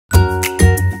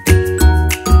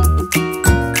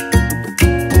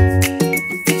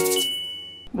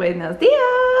Buenos días,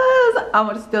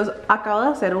 amorcitos. Acabo de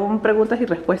hacer un preguntas y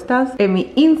respuestas en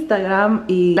mi Instagram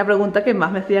y la pregunta que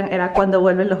más me hacían era ¿cuándo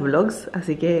vuelven los vlogs?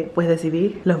 Así que pues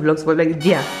decidí, los vlogs vuelven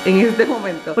ya, en este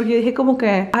momento. Porque yo dije como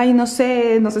que, ay, no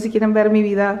sé si quieren ver mi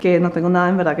vida, que no tengo nada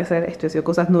en verdad que hacer. Estoy haciendo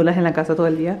cosas nulas en la casa todo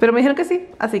el día. Pero me dijeron que sí,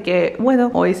 así que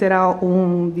bueno, hoy será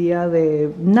un día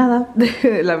de nada,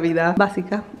 de la vida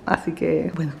básica. Así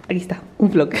que bueno, aquí está,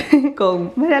 un vlog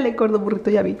con Mariale, Gordo,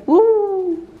 Burrito y ABI.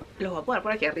 Los voy a poner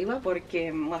por aquí arriba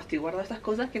porque estoy guardando estas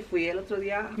cosas que fui el otro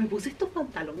día. Me puse estos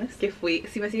pantalones que fui.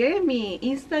 Si me siguen en mi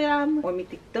Instagram o en mi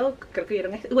TikTok, creo que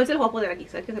vieron esto. Igual se los voy a poner aquí,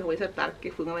 ¿sabes? Que se los voy a insertar.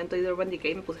 Que fue un evento de Urban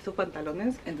Decay y me puse estos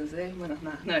pantalones. Entonces, bueno,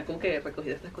 nada, no es como que he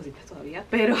recogido estas cositas todavía.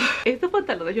 Pero estos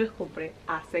pantalones yo los compré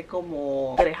hace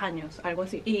como 3 años, algo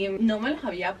así. Y no me los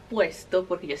había puesto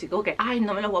porque yo así como que, ay,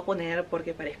 no me los voy a poner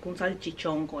porque parezco un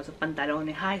salchichón con esos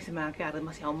pantalones. Ay, se me va a quedar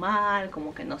demasiado mal.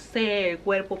 Como que no sé, el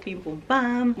cuerpo pim pum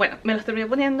pam. Bueno, me los terminé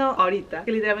poniendo ahorita,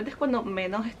 que literalmente es cuando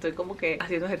menos estoy como que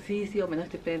haciendo ejercicio, menos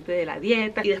estoy pendiente de la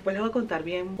dieta. Y después les voy a contar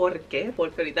bien por qué.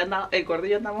 Porque ahorita el Gordo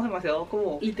y yo andamos demasiado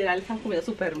como, literal, están comiendo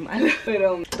súper mal.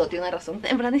 Pero todo tiene una razón.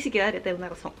 En verdad ni siquiera debería tener una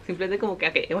razón. Simplemente como que,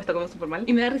 ok, hemos estado comiendo súper mal.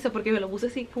 Y me da risa porque me lo puse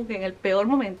así como que en el peor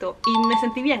momento y me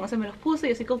sentí bien, o sea, me los puse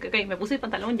y así como que, ok, me puse el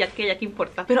pantalón ya que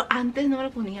importa. Pero antes no me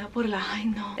lo ponía por la, ay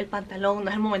no, el pantalón no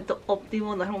es el momento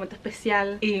óptimo, no es el momento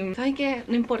especial. Y ¿saben qué?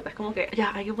 No importa, es como que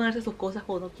ya hay que ponerse sus cosas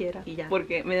cuando uno quiera y ya.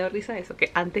 Porque me da risa eso, que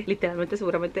antes literalmente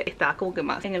seguramente estaba como que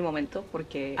más en el momento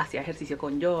porque hacía ejercicio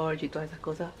con George y todas esas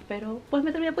cosas. Pero pues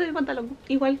me terminé poniendo el pantalón.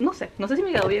 Igual, no sé si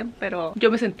me quedó bien, pero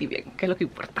yo me sentí bien, que es lo que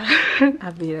importa.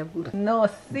 A ver, no,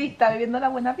 sí, está viviendo la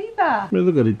buena vida. Mira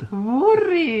tu carita.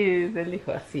 Burris, él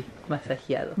dijo así,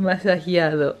 masajeado.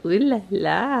 Masajeado, uy la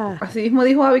la. Así mismo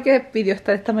dijo Abby que pidió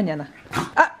estar esta mañana.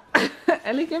 Ah,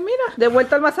 él dice, mira, de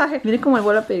vuelta al masaje. Miren cómo él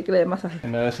vuelve a pedir que le dé masaje.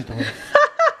 Me besito.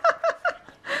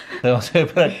 Demasiado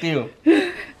hiperactivo.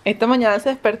 Esta mañana se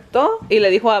despertó y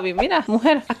le dijo a Abby, mira,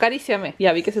 mujer, acaríciame. Y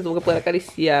Abby que se tuvo que poder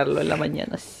acariciarlo en la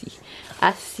mañana, así.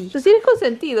 Así. ¿Tú tienes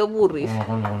consentido, Burris?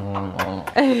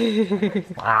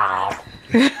 Ah,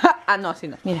 no, así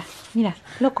no. Mira, mira,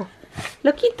 loco.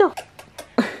 Loquito.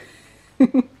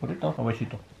 Ahorita un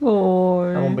besito.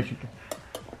 Dame un besito.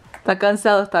 Está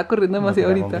cansado, estaba corriendo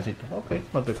demasiado Un ahorita. besito. Ok,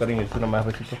 no te cariño, tú no me das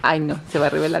besito. Ay, no, se va a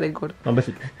revelar el Gordo. Un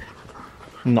besito.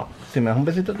 No, si me das un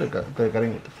besito te doy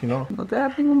cariñito, si no... No te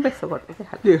das ningún beso, Gordo,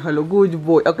 déjalo. Déjalo, good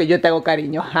boy. Ok, yo te hago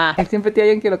cariño, ajá. Él siempre tiene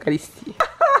alguien que lo acaricie.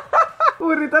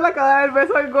 Burrito le acaba de dar el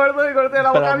beso al Gordo y el Gordo tiene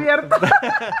la boca abierta.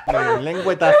 Me dio un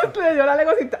lengüetazo. Le dio la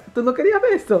lengüecita. ¿Tú no querías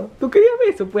beso? ¿Tú querías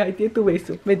beso? Pues ahí tienes tu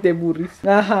beso. Vete, Burris.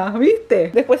 Ajá, ¿viste?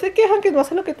 Después se quejan que no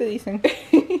hacen lo que te dicen.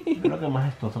 Creo que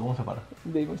más estoso, ¿cómo se para?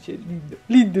 Demasiado lindo.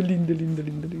 Lindo, lindo, lindo,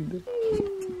 lindo, lindo.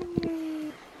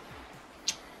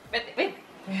 Vete, vete.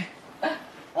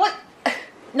 Uy.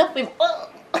 Nos fuimos.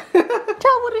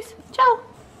 Chao, Burris. Chao.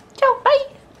 Chao.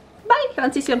 Bye. Bye.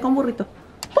 Transición con Burrito.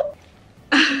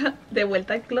 De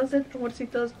vuelta al closet,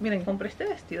 amorcitos. Miren, compré este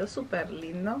vestido súper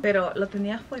lindo, pero lo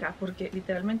tenía afuera porque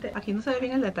literalmente aquí no se ve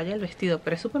bien el detalle del vestido,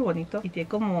 pero es súper bonito y tiene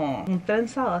como un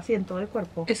trenzado así en todo el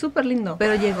cuerpo. Es súper lindo,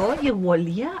 pero llegó y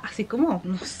olía así como,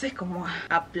 no sé, como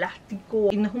a plástico.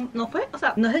 Y no fue, o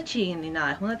sea, no es de Shein ni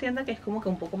nada. Es una tienda que es como que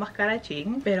un poco más cara de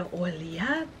Shein, pero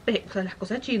olía, o sea, las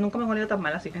cosas de Shein nunca me han olido tan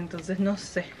mal así. Entonces no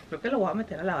sé, creo que lo voy a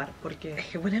meter a lavar porque es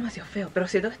que huele demasiado feo. Pero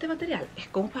siento que este material es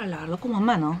como para lavarlo como a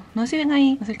mano. No sé si ven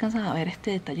ahí, no se alcanzan a ver este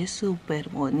detalle súper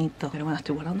bonito. Pero bueno,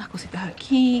 estoy guardando unas cositas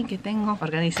aquí que tengo,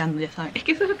 organizando, ya saben. Es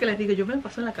que eso es lo que les digo, yo me lo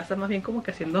paso en la casa más bien como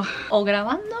que haciendo o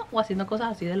grabando o haciendo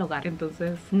cosas así del hogar.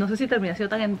 Entonces no sé si termina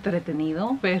siendo tan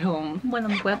entretenido, pero bueno,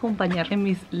 me puede acompañar en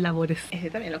mis labores.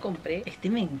 Este también lo compré, este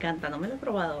me encanta, no me lo he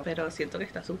probado, pero siento que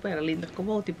está súper lindo. Es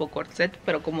como tipo corset,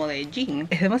 pero como de jean.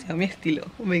 Es demasiado mi estilo,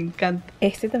 me encanta.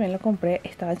 Este también lo compré,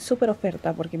 estaba en súper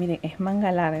oferta porque miren, es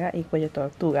manga larga y cuello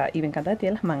tortuga. Y me encanta que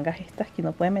tiene las mangas estas que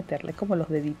uno puede meterle como los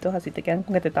deditos, así te quedan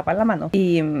como que te tapan la mano.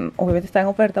 Y obviamente está en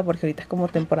oferta porque ahorita es como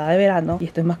temporada de verano y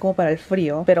esto es más como para el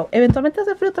frío, pero eventualmente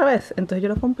hace frío otra vez. Entonces yo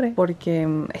lo compré porque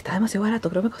está demasiado barato.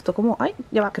 Creo que me costó como, ay,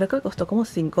 ya va, creo que me costó como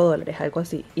 $5, algo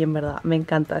así. Y en verdad me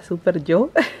encanta, es súper yo.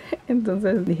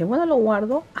 Entonces dije, bueno, lo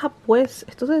guardo. Ah, pues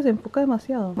esto se desempoca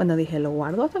demasiado. Bueno, dije, lo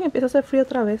guardo hasta que empiece a hacer frío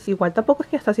otra vez. Igual tampoco es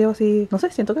que está haciendo así, no sé,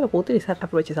 siento que lo puedo utilizar.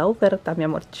 Aproveché esa oferta, mi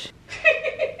amor.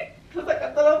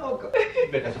 Sacándolo poco.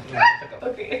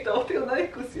 Ok, estamos teniendo una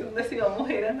discusión de si vamos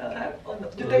a ir a nadar o no.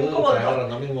 Yo tengo como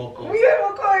dos. Mira el moco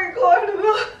de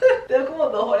Gordo. Tengo como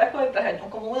 2 horas con el traje,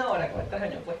 como 1 hora con el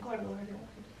traje. Pues Gordo,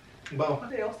 vamos.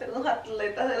 Debemos ser unos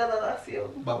atletas de la natación.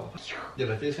 Vamos. Yo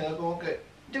le estoy diciendo como que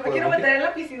Yo me quiero meter en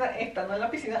la piscina esta, no en la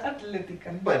piscina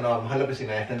atlética. Bueno, vamos a la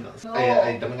piscina esta entonces. No.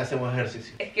 Ahí también hacemos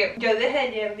ejercicio. Es que yo desde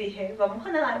ayer dije, vamos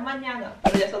a nadar mañana,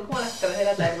 pero ya son como las 3 de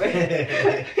la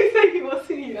tarde y seguimos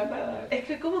sin ir a nadar. Es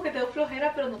que como que tengo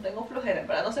flojera, pero no tengo flojera. En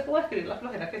verdad no sé cómo describir la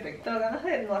flojera que tengo. Tengo ganas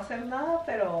de no hacer nada,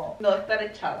 pero no de estar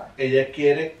echada. Ella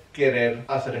quiere querer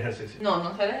hacer ejercicio. No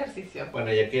hacer ejercicio. Bueno,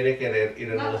 ella quiere querer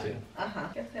ir a natación. Ajá,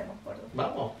 ¿qué hacemos, Gordo?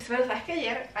 Vamos. Pero sabes que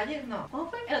ayer no. ¿Cómo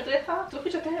fue? El otro día estaba, tú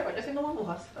escuchaste ayer, yo haciendo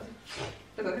burbujas, así.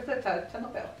 Pensé que te estaba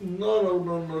echando pedo. No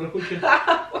lo escuché.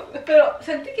 Pero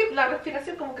sentí que la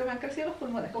respiración como que me han crecido los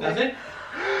pulmones. Como ¿Así?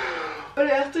 Pero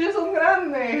ya los tuyos son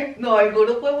grandes. No, el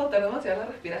Gordo puede botar demasiado la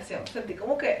respiración. Sentí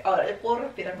como que ahora yo puedo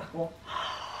respirar más como...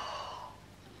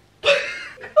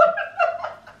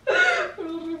 Pero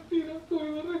respiro, pero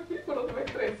no me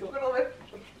estreso, pero me...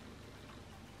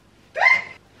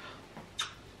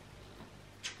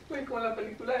 Uy, como la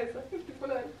película esa, el tipo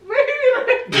la...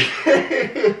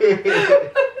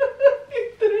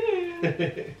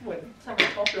 Bueno, estamos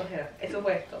con flojera, eso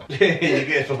fue esto.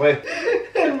 Eso fue.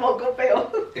 El moco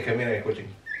peor. Es que miren, escuchen.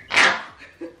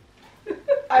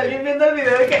 Alguien viendo el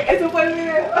video de que eso fue el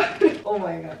video. Oh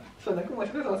my god, suena como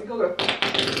eso que son así como...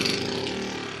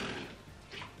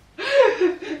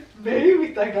 Baby,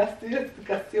 está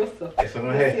gaseoso. Eso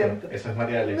no es esto, eso es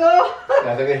Mariale. No.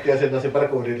 Hace que estoy haciendo así para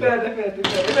cubrirlo. Espérate.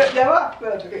 Ya va,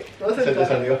 espérate, que todo Se te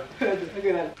salió. Espérate,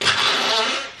 que dale.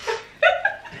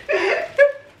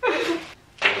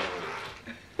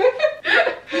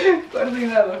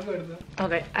 Coordinado, acuerdo.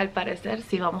 Ok, al parecer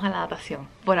sí vamos a la natación.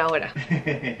 Por ahora.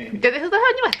 ¿Te dejas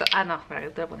esto? Ah, no, espera que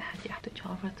tú lo pones allá. Estoy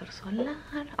echado protector solar.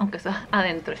 Aunque eso es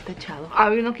adentro, está echado.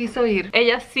 Abby no quiso ir.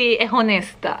 Ella sí es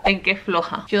honesta en que es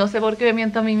floja. Yo no sé por qué me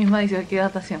miento a mí misma diciendo que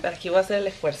natación. Pero aquí voy a hacer el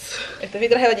esfuerzo. Este es mi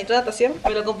traje de bañito de natación.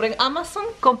 Me lo compré en Amazon.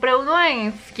 Compré uno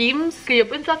en Skims que yo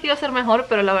pensaba que iba a ser mejor,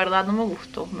 pero la verdad no me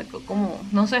gustó. Me costó como,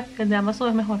 no sé, el de Amazon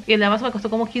es mejor. Y el de Amazon me costó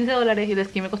como $15 y el de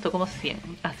Skims me costó como 100.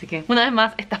 Así que una vez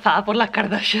más, estafada por las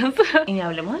Kardashians. Y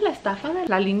hablemos de la estafa de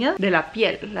la línea de la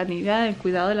piel. La línea del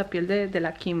cuidado de la piel de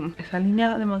la Kim. Esa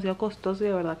línea demasiado costosa y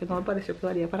de verdad que no me pareció que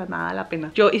valía para nada la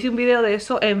pena. Yo hice un video de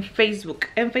eso en Facebook.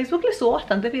 En Facebook les subo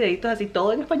bastantes videitos así,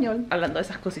 todo en español, hablando de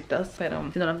esas cositas. Pero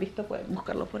si no lo han visto, pueden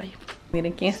buscarlo por ahí.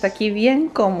 Miren quién está aquí bien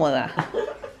cómoda.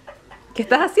 ¿Qué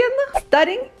estás haciendo?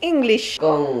 Studying English.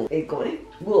 Con el, ¿cómo es?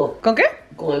 Búho. ¿Con qué?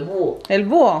 Con el búho. El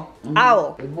búho.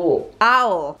 Owl. El búho.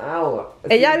 Owl. Ahora.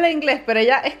 Ella habla inglés, pero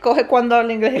ella escoge cuándo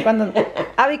habla inglés y cuándo no.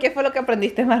 Abby, ¿qué fue lo que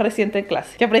aprendiste más reciente en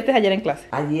clase? ¿Qué aprendiste ayer en clase?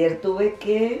 Ayer tuve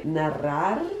que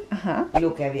narrar Ajá.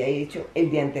 lo que había hecho el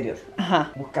día anterior.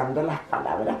 Ajá. Buscando las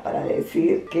palabras para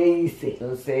decir qué hice.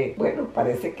 Entonces, bueno,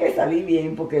 parece que salí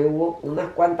bien porque hubo unas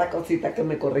cuantas cositas que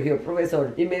me corrigió el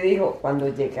profesor. Y me dijo, cuando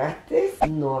llegaste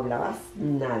no hablabas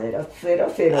nada, era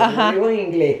 0-0. Ajá. No digo en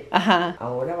inglés. Ajá.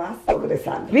 Ahora vas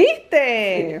progresando.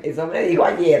 ¿Viste? Eso me dijo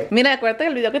ayer. Mira, acuérdate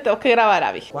del video que tengo que grabar,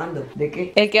 Abby. ¿Cuándo? ¿De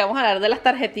qué? El que vamos a hablar de las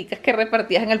tarjeticas que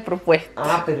repartías en el propuesto.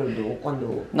 Ah, pero no,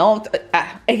 cuando... No,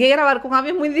 es que grabar con Abby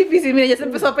es muy difícil. Mira, ella se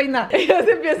empezó a peinar. Ella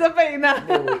se empieza a peinar.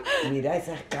 Mira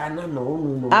esas canas,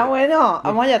 no. Ah, bueno,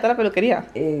 vamos allá a la peluquería.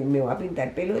 Me voy a pintar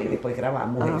el pelo y después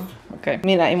grabamos eso. Ok.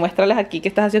 Mira, y muéstrales aquí que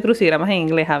estás haciendo crucigramas en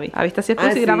inglés, Abby. Abby está haciendo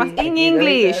crucigramas sí, en aquí lo estoy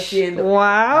English. haciendo. Wow.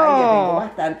 Ay, ya tengo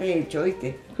bastante hecho,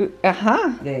 ¿viste?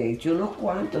 Ajá. De hecho, unos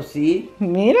cuantos, sí.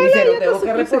 Mira, Y se lo ella tengo con que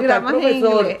sus reportar al crucigramas en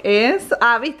profesor. inglés.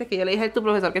 Viste que yo le dije a tu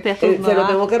profesor que te Se lo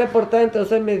tengo que reportar,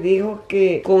 entonces me dijo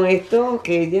que con esto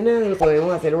que llena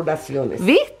podemos hacer oraciones.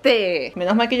 ¿Viste?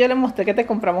 Menos mal que yo le mostré que te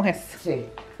compramos eso. Sí,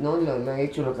 no, lo he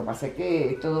hecho. Lo que pasa es que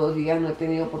estos 2 días no he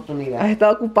tenido oportunidad. Has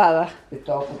estado ocupada.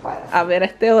 Estoy ocupada. A ver a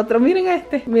este otro, miren a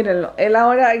este, mírenlo. Él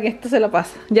ahora en esto se lo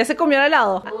pasa. ¿Ya se comió el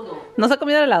helado? ¿No se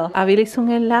comió el helado? Abby le hizo un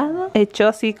helado hecho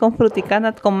así con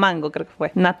fruticana, con mango creo que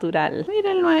fue. Natural.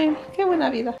 Mírenlo a él, qué buena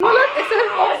vida. Hola, ese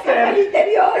es el ¡Al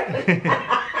interior!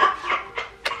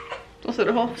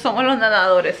 Nosotros somos los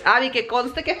nadadores. Abby, que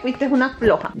conste que fuiste una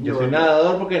floja. Yo soy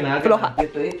nadador porque nada que Floja. Yo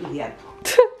estoy estudiando.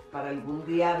 Para algún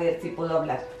día ver si puedo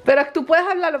hablar. Pero tú puedes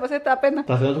hablar, lo que pasa es que te da pena.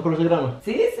 ¿Estás haciendo tus crucigramas?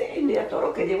 Sí, mira todo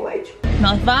lo que llevo hecho.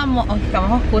 Nos vamos,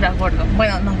 estamos oscuras, Gordo.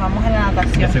 Bueno, nos vamos a la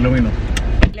natación. Se iluminó.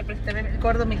 Le presté el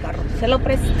Gordo mi carro. Se lo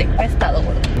presté, prestado,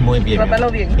 Gordo. Muy bien. Trátalo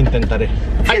bien. Intentaré.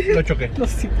 Ay, lo choqué. No,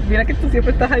 sí, mira que tú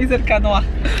siempre estás ahí cercano a...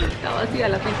 Está vacía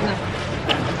la piscina.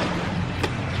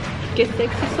 Qué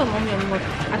sexy somos, mi amor.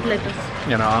 Atletas.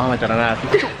 Ya no vamos a meter a nada.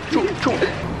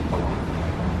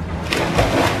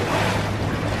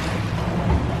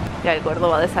 Ya el Gordo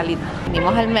va de salida.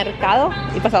 Vinimos al mercado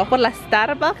y pasamos por la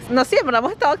Starbucks. No siempre,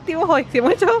 hemos estado activos hoy. Sí,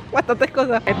 hemos hecho bastantes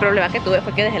cosas. El problema que tuve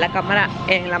fue que dejé la cámara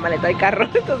en la maleta del carro.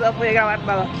 Entonces no podía grabar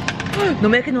nada. No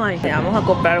me digas que no hay. Vamos a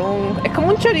comprar es como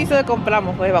un chorizo que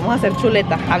compramos, pues vamos a hacer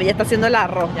chuleta. Abby ya está haciendo el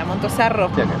arroz, ya montó ese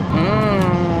arroz.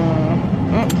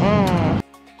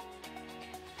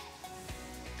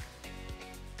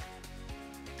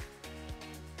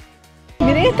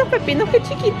 Miren estos pepinos, que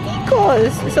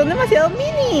chiquiticos. Son demasiado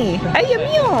mini. Ay, Dios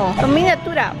mío, son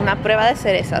miniatura. Una prueba de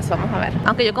cerezas, vamos a ver.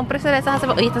 Aunque yo compré cerezas hace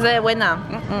poco. Y esta se ve buena.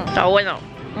 Está bueno.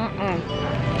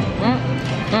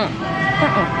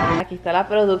 Aquí está la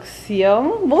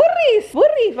producción.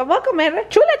 Burris, vamos a comer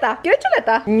chuleta. ¿Quieres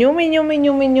chuleta? Ñumi, ñumi,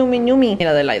 ñumi, ñumi, ñumi.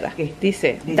 Mira, Adelaida, que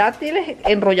dice dátiles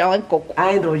enrollados en coco.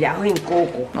 Ah, enrollados en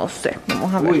coco. No sé,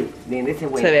 vamos a ver. Uy, bien ese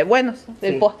bueno. Se ve bueno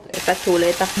del postre, esta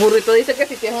chuleta. Burrito dice que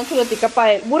si tienes una chuletica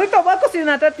para él. Burrito, vamos a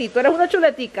cocinarte a ti, tú eres una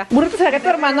chuletica. Burrito, ¿será que a tu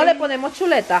hermano le ponemos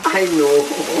chuleta? Ay, no.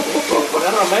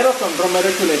 ¿Poner romero? Son romero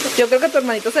y chuleta. Yo creo que tu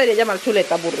hermanito se debería llamar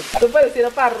chuleta, Burrito. Tú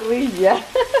parecido parrilla.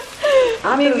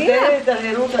 Ah, Mi pero vida. ustedes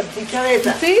trajeron salchicha de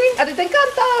esa. Sí, a ti te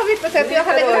encanta, ¿viste? Pensé que te ibas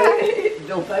a alegrar.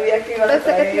 No sabía que iba a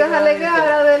Pensé que te ibas a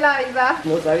alegrar, Adelaida.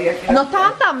 No sabía que No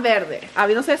estaban tan verdes. A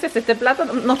mí no sé si es este plato.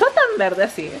 No está tan verde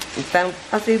así. Están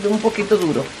así un poquito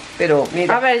duros. Pero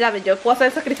mira. A ver, ya ve, yo puedo hacer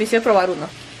el sacrificio de probar uno.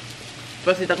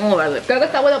 Pero si está como verde. Creo que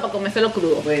está bueno para comérselo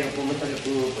crudo. Bueno, ¿cómo está el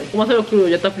crudo, pues? Comérselo crudo,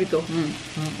 ya está frito.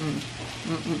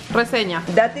 Reseña.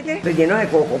 Dátiles rellenos de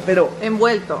coco, pero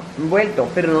Envuelto. envueltos,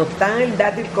 pero no están el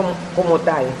dátil como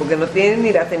tal, porque no tienen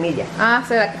ni la semilla. Ah,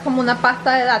 ¿será que es como una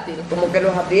pasta de dátil? Como que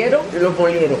los abrieron y los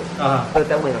molieron. Ajá. Pero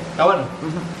está bueno. Está bueno.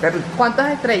 Está rico.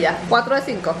 ¿Cuántas estrellas? ¿4 de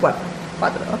 5? 4.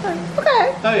 4. Ok.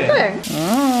 Está bien.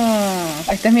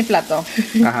 Este es mi plato.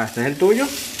 Ajá, este es el tuyo.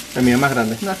 El mío es más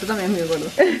grande. No, este también es mío, gordo.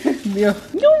 Dios.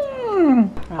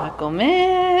 A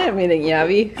comer. Miren, y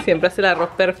Abby siempre hace el arroz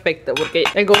perfecto, porque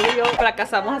el gordo y yo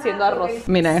fracasamos haciendo arroz.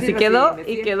 Miren, así Sí, quedó sí,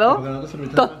 y sí. quedó ¿Por qué no te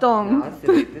serviste? tostón.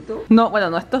 ¿Tú? No, bueno,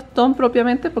 no es tostón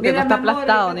propiamente porque Mira, no está mi amor,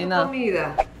 aplastado esta ni es tu nada.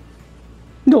 comida.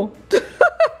 No.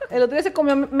 El otro día se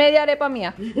comió media arepa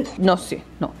mía. No, sí,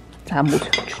 no. Estaba mucho.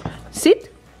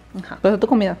 ¿Sit? Ajá. ¿Pero es tu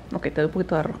comida? Ok, te doy un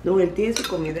poquito de arroz. No, él tiene su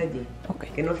comida allí. Ok.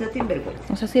 Que no sea sinvergüenza.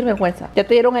 No se sirve vergüenza. Ya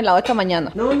te dieron helado esta mañana.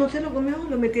 No, no se lo comió,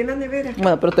 lo metí en la nevera.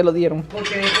 Bueno, pero te lo dieron.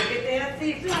 Porque después que esté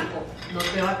así, flaco, no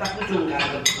te va a estar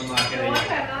cuchungando.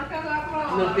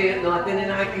 No va a tener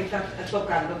nada que estar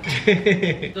tocando.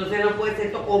 Entonces no puede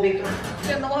ser tocómetro.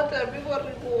 Ya no vas a tener mi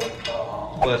barriguta.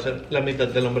 Voy a ser la mitad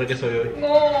del hombre que soy hoy.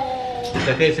 No.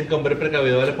 Ustedes que dicen que hombre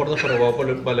precavido vale por 2, pero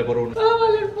vale por 1.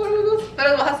 Vale, por dos.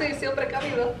 Pero vas a seguir siendo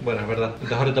precavido. Bueno, es verdad.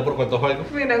 Entonces ahorita por cuántos valgo.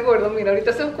 Mira, gordo, mira,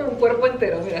 ahorita hacemos como un cuerpo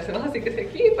entero. Mira, hacemos así que se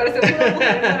aquí, parecemos una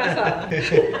mujer embarazada.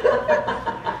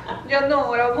 Ya no,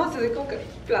 ahora vamos a hacer como que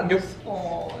platos.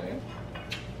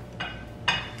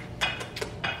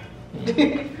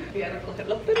 Voy a recoger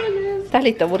los peroles. ¿Estás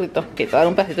listo, burrito? Ok, te voy a dar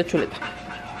un pedacito de chuleta.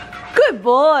 Good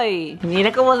boy.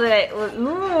 Mira cómo se ve.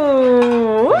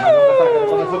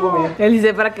 Él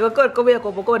dice, ¿para qué voy a comer comida?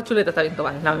 ¿Cómo puedo comer chuleta? Está bien,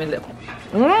 toma, dame el dedo.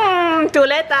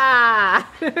 ¡Chuleta!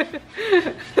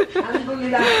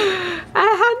 Alhamdulillah.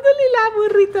 Alhamdulillah,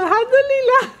 burrito,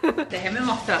 alhamdulillah. Déjenme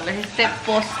mostrarles este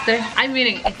postre. Ay,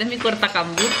 miren, este es mi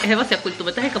cortacambur. Es demasiado cool. Tú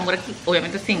metes el cambur aquí,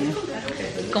 obviamente sin...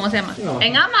 ¿Cómo se llama? No.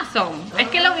 En Amazon. Es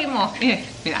que lo vimos.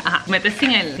 Mira, ajá, metes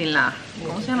sin la...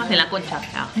 ¿Cómo se llama? Sin la concha.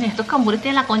 Miren, estos cambures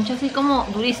tienen la concha así como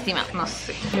durísima. No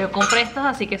sé. Yo compré estos,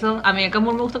 así que eso... A mí el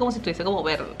cambur me gusta como si estuviese como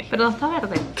verde. Pero no está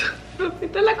verde.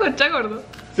 Esta es la concha, gordo.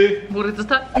 Sí. Burrito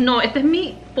está... No, este es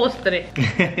mi postre.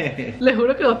 Les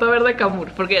juro que no está verde el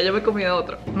cambur, porque ya yo me he comido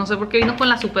otro. No sé por qué vino con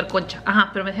la super concha. Ajá,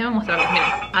 pero déjenme mostrarles.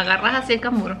 Mira, agarras así el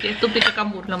cambur. Tienes tu pico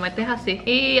cambur. Lo metes así.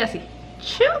 Y así.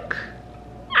 ¡Chuc!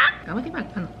 ¡Ah! ¿Me metí mal?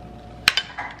 Ah, no.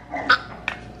 ¡Ah!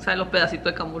 ¿Sabes los pedacitos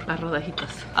de cambur? Las rodajitas.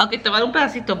 Ok, te va a dar un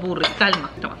pedacito, burri. Calma.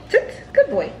 Toma.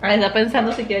 Good boy. Ahí está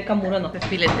pensando si quiere cambur o no. Se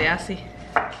filetea así.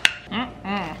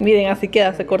 Miren, así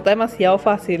queda, se corta demasiado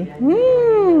fácil.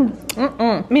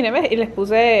 Miren, ¿ves? Y les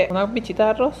puse una bichita de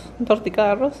arroz, una tortica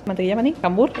de arroz, mantequilla de maní,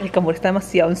 cambur. El cambur está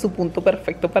demasiado en su punto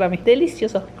perfecto para mí.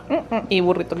 Delicioso. Y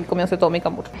burrito que comienza todo mi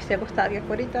cambur. Estoy acostada aquí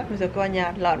afuera, me tengo que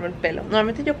bañar, lavarme el pelo.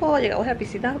 Normalmente yo cuando llegamos a la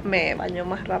piscina me baño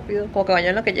más rápido, como que baño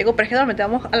en lo que llego, pero es que normalmente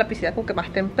vamos a la piscina como que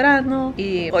más temprano.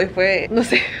 Y hoy fue, no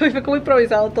sé, hoy fue como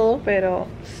improvisado todo, pero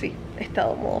sí. He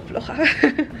estado modo floja.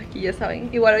 Aquí ya saben.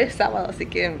 Igual hoy es sábado, así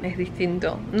que es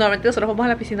distinto. Normalmente nosotros vamos a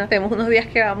la piscina. Tenemos unos días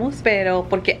que vamos, pero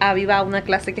porque Abby va a una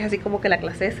clase que es así como que la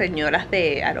clase de señoras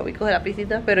de aeróbicos de la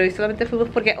piscina. Pero hoy solamente fuimos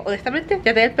porque honestamente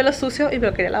ya tenía el pelo sucio y me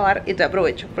lo quería lavar. Y te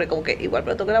aprovecho, porque como que igual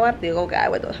me lo tengo que lavar. Digo como que, ay,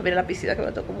 bueno, déjame ir a la piscina que me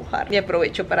lo tengo que mojar. Y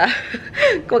aprovecho para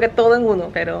como que todo en uno.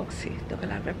 Pero sí, tengo que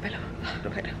lavarme el pelo.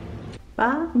 Flojera.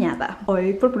 Bañada.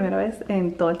 Hoy por primera vez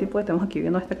en todo el tiempo que estamos aquí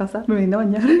viendo esta casa me vine a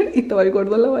bañar y estaba el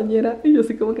gordo en la bañera y yo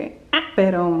así como que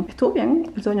pero estuvo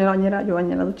bien. Él se bañó en la bañera, yo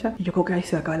bañé en la ducha y yo creo que ahí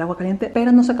se acaba el agua caliente,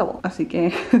 pero no se acabó, así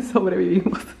que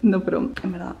sobrevivimos. No, pero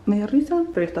en verdad me dio risa,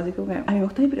 pero está así como que a mí me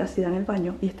gusta mi privacidad en el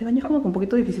baño y este baño es como que un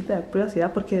poquito difícil de dar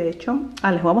privacidad porque de hecho,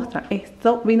 les voy a mostrar,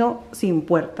 esto vino sin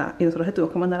puerta y nosotros le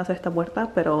tuvimos que mandar a hacer esta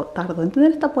puerta, pero tardó en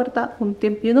tener esta puerta un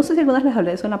tiempo. Yo no sé si alguna vez les hablé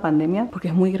de eso en la pandemia porque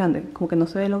es muy grande, como que no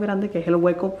se ve lo grande que es el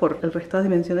hueco por el resto de las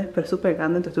dimensiones, pero es súper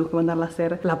grande, entonces tuvimos que mandarla a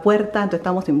hacer la puerta, entonces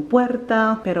estamos sin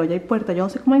puerta, pero ya hay puerta. Yo no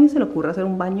sé cómo a alguien se le ocurre hacer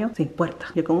un baño sin puerta.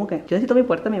 Yo como que, yo necesito mi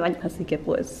puerta en mi baño, así que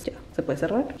pues ya, se puede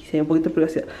cerrar y se hay un poquito de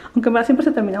privacidad, aunque en verdad siempre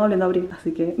se termina volviendo a abrir,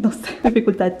 así que no sé,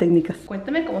 dificultades técnicas.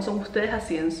 Cuéntame cómo son ustedes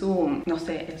así en su, no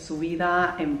sé, en su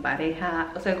vida, en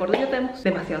pareja. O sea, Gordo y yo tenemos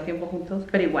demasiado tiempo juntos,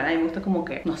 pero igual a mí me gusta como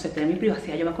que, no sé, tener mi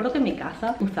privacidad. Yo me acuerdo que en mi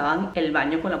casa usaban el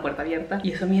baño con la puerta abierta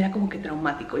y eso me era como que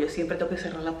traumático. Yo siempre tengo que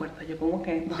cerrar la puerta. Yo como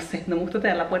que, no sé, no me gusta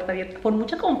tener la puerta abierta. Por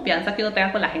mucha confianza que uno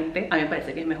tenga con la gente, a mí me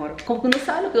parece que es mejor. Como que uno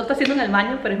sabe lo que uno está haciendo en el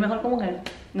baño, pero es mejor como que,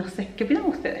 no sé, ¿qué opinan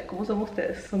ustedes? ¿Cómo son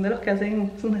ustedes? ¿Son de los que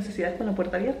hacen sus necesidades con la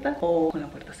puerta abierta o con la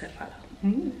puerta cerrada?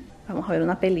 Vamos a ver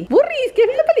una peli. ¡Burris!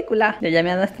 ¿Quieres ver la película? Ya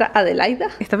llamé a nuestra Adelaida.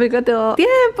 Esta película tengo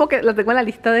tiempo que la tengo en la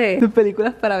lista de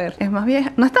películas para ver. Es más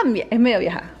vieja. No es tan vieja, es medio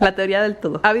vieja. La teoría del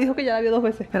todo. Abby dijo que ya la vio 2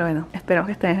 veces. Pero bueno, esperamos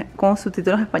que esté con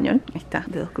subtítulos en español. Ahí está,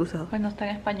 dedos cruzados. Pues no está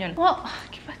en español. ¡Oh!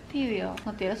 ¡Qué fastidio!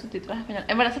 No tiene subtítulos en español.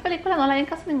 En verdad esa película no la hay en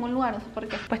casi ningún lugar, no sé por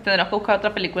qué. Pues tendremos que buscar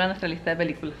otra película en nuestra lista de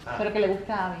películas. Pero que le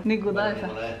guste a Abby. Ninguna de esas.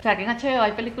 O sea, que en HBO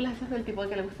hay películas esas del tipo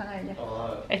que le gustan a ella.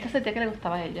 Esta sentía que le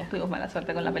gustaba a ella. Tuvimos mala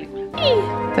suerte con la película.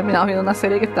 Y terminamos viendo una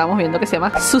serie que estábamos viendo que se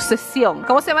llama Sucesión.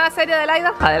 ¿Cómo se llama la serie de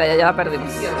Adelaida? Adelaida ya la perdimos.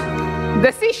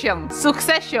 Decision.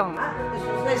 Succession.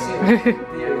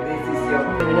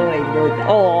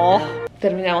 Oh.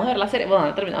 Terminamos de ver la serie, bueno,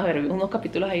 no terminamos de ver unos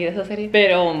capítulos ahí de esa serie,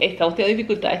 pero estamos teniendo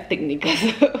dificultades técnicas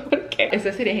porque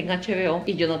esa serie es en HBO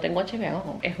y yo no tengo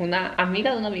HBO. Es una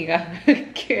amiga de una amiga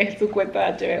que es su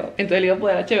cuenta de HBO. Entonces le iba a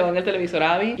poner HBO en el televisor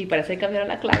a Abby y parece que cambiaron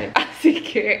la clave. Así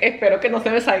que espero que no se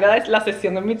me salga de la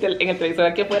sesión en el televisor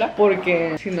aquí afuera,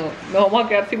 porque si no, nos vamos a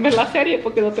quedar sin ver la serie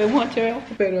porque no tenemos HBO.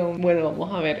 Pero bueno,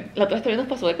 vamos a ver. La otra vez nos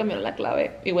pasó de cambiar la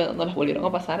clave y bueno, nos las volvieron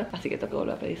a pasar, así que tengo que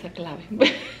volver a pedir esa clave.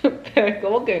 Pero es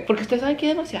como que, porque ustedes saben que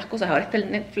hay demasiadas cosas. Ahora está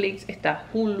el Netflix, está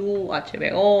Hulu,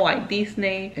 HBO, hay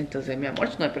Disney. Entonces, mi amor,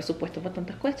 no hay presupuesto para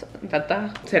tantas cosas,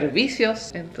 tantos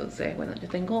servicios. Entonces, bueno, yo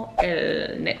tengo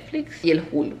el Netflix y el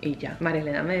Hulu y ya.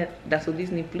 Marielena me da su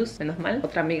Disney Plus, menos mal.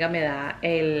 Otra amiga me da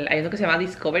hay uno que se llama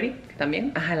Discovery, que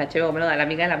también. Ajá, el HBO me lo da la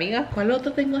amiga de la amiga. ¿Cuál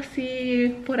otro tengo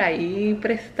así por ahí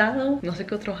prestado? No sé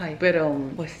qué otros hay, pero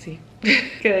pues sí.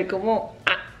 Quedé como...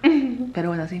 Pero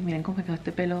bueno, sí, miren cómo me quedó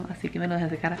este pelo, así que me lo dejé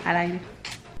secar al aire.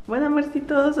 Bueno,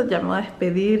 amorcitos, ya me voy a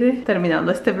despedir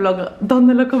terminando este vlog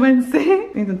donde lo comencé.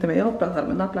 Intenté medio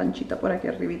pasarme una planchita por aquí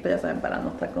arribita, ya saben, para no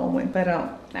estar como muy... Pero,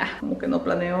 como que no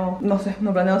planeo, no sé,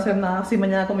 no planeo hacer nada así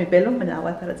mañana con mi pelo. Mañana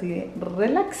voy a estar así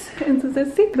relax.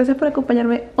 Entonces sí, gracias por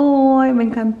acompañarme hoy. Me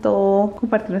encantó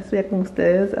compartir nuestro día con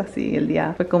ustedes. Así el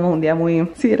día fue como un día muy...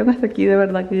 Si vieron hasta aquí, de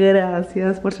verdad,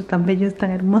 gracias por ser tan bellos, tan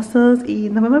hermosos.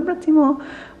 Y nos vemos el próximo.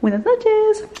 Buenas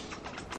noches.